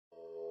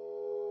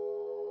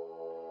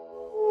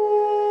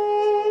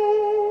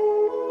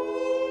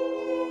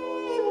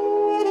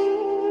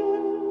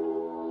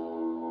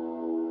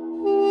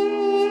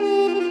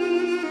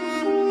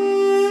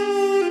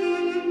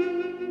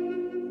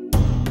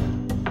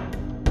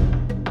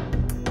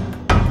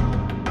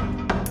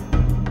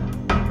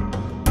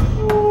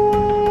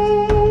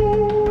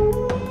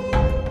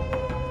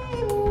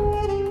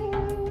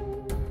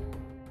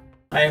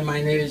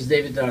my name is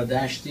David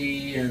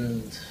Dardashti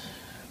and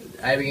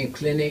Ibogaine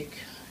Clinic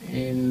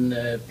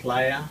in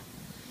Playa,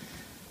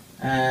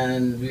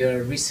 and we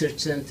are a research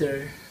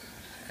center.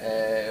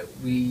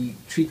 We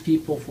treat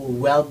people for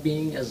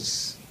well-being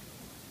as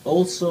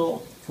also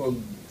for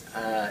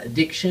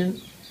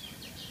addiction.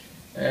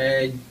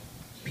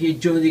 Here,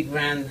 Jody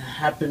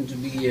happened to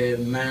be a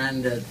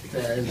man that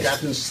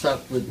gotten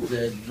stuck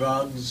with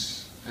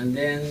drugs, and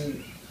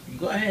then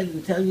go ahead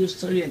and tell your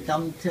story and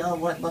tell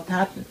what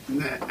happened.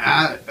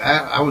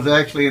 I was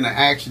actually in an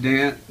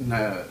accident and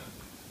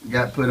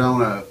got put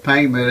on a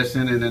pain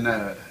medicine, and then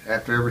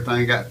after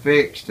everything got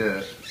fixed,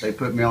 they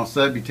put me on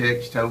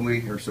Subutex, told me,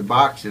 or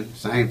Suboxone,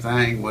 same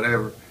thing,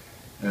 whatever.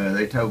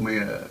 They told me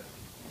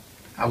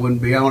I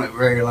wouldn't be on it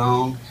very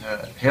long.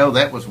 Hell,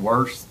 that was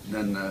worse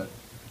than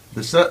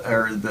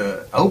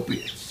the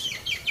opiates,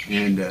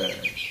 and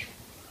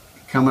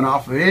coming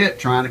off of it,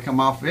 trying to come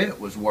off of it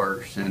was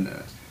worse. And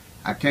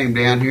I came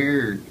down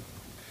here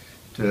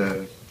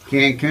to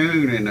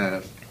Cancun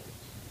and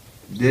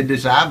did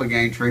this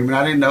Ibogaine treatment.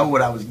 I didn't know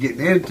what I was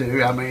getting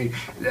into. I mean,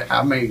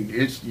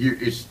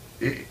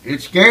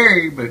 it's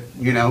scary, but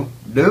you know,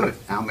 do it.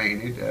 I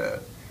mean,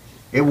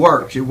 it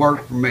works. It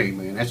worked for me,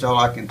 man. That's all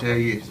I can tell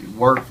you. Is it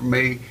worked for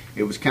me.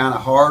 It was kind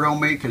of hard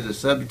on me because the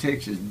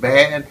Subutex is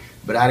bad,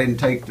 but I didn't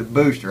take the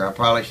booster. I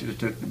probably should have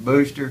took the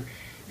booster.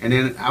 And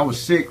then I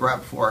was sick right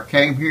before I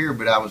came here,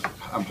 but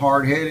I'm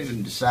hard-headed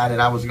and decided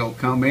I was going to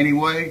come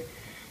anyway.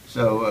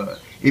 So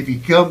if you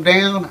come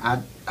down,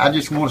 I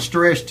just want to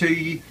stress to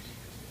you,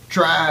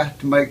 try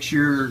to make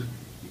sure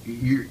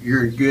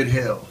you're in good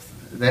health.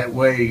 That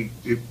way,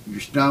 if your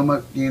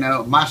stomach, you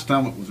know, my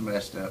stomach was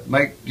messed up.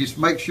 Just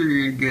make sure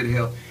you're in good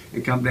health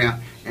and come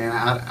down. And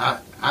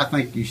I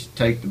think you should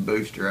take the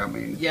booster. I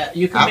mean, yeah,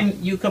 you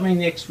come in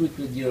next week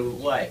with your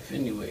wife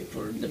anyway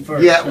for the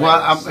first. Yeah,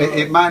 well,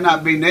 it might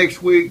not be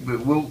next week,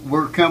 but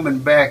we're coming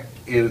back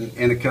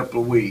in a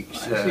couple of weeks.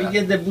 So you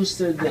get the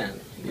booster then.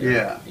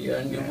 Yeah. You're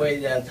on your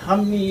way. How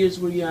many years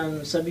were you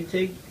on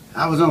Subutex?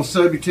 I was on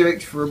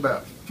Subutex for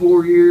about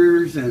 4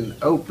 years, and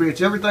opiates.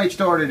 Everything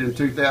started in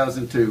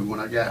 2002 when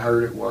I got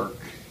hurt at work,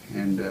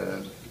 and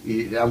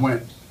I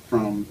went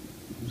from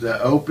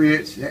the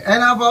opiates,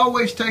 and I've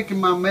always taken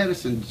my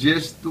medicine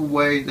just the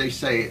way they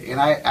say it,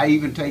 and I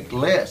even take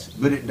less,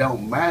 but it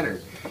don't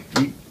matter.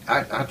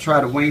 I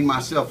try to wean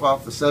myself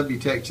off the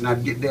Subutex, and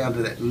I'd get down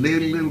to that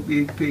little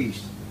bitty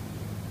piece,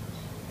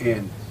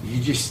 and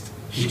you just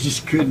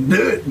couldn't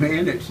do it,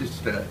 man. It's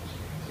just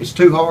it's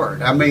too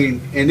hard. I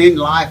mean, and then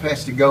life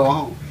has to go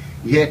on.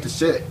 You have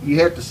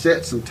to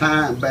set some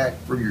time back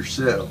for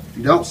yourself. If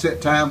you don't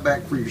set time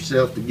back for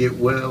yourself to get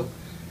well,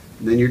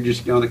 then you're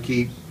just going to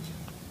keep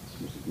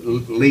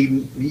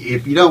leading.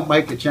 If you don't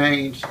make a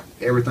change,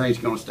 everything's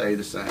going to stay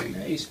the same.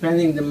 You're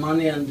spending the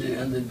money on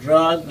the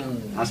drug.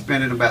 I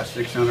spent about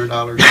 $600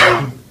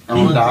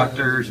 on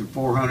doctors and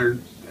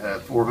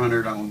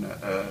 $400 on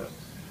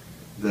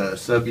the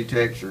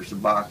Subutex or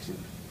Suboxone.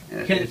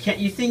 Can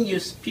you think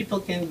people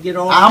can get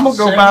off? I'm gonna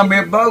go buy me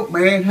a boat,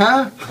 man,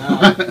 huh?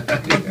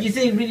 You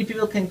think really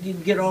people can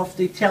get off?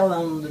 They tell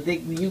them that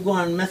you go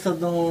on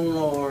methadone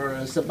or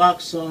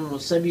Suboxone or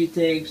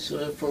Subutex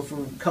for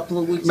a couple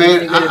of weeks.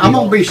 Man, I'm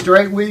gonna be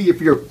straight with you.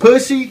 If you're a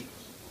pussy,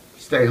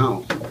 stay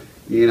home.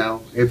 You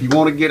know, if you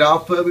want to get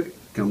off of it,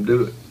 come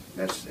do it.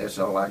 That's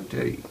all I can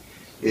tell you.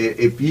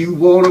 If you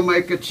want to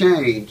make a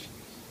change,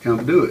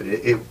 come do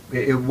it.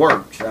 It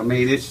works. I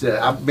mean,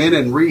 I've been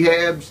in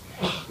rehabs,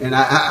 and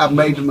I've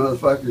made the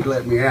motherfuckers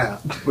let me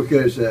out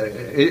because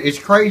it's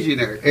crazy in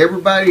there.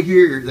 Everybody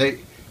here,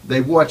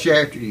 they watch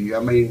after you. I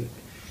mean,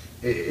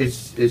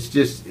 it's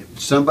just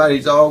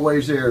somebody's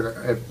always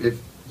there. If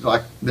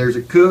like there's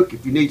a cook,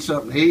 if you need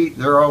something to eat,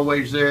 they're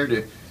always there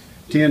to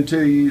tend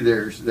to you.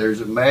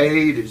 There's a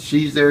maid, and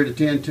she's there to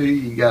tend to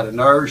you. You got a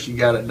nurse, you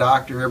got a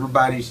doctor.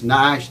 Everybody's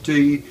nice to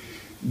you.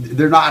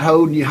 They're not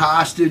holding you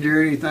hostage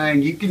or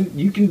anything. You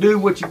can do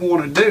what you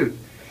want to do,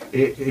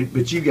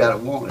 but you gotta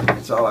want it.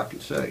 That's all I can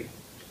say.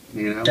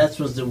 You know. That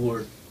was the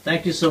word.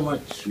 Thank you so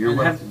much. You're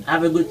welcome.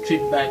 Have a good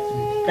trip back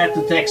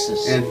to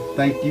Texas. And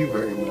thank you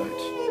very much.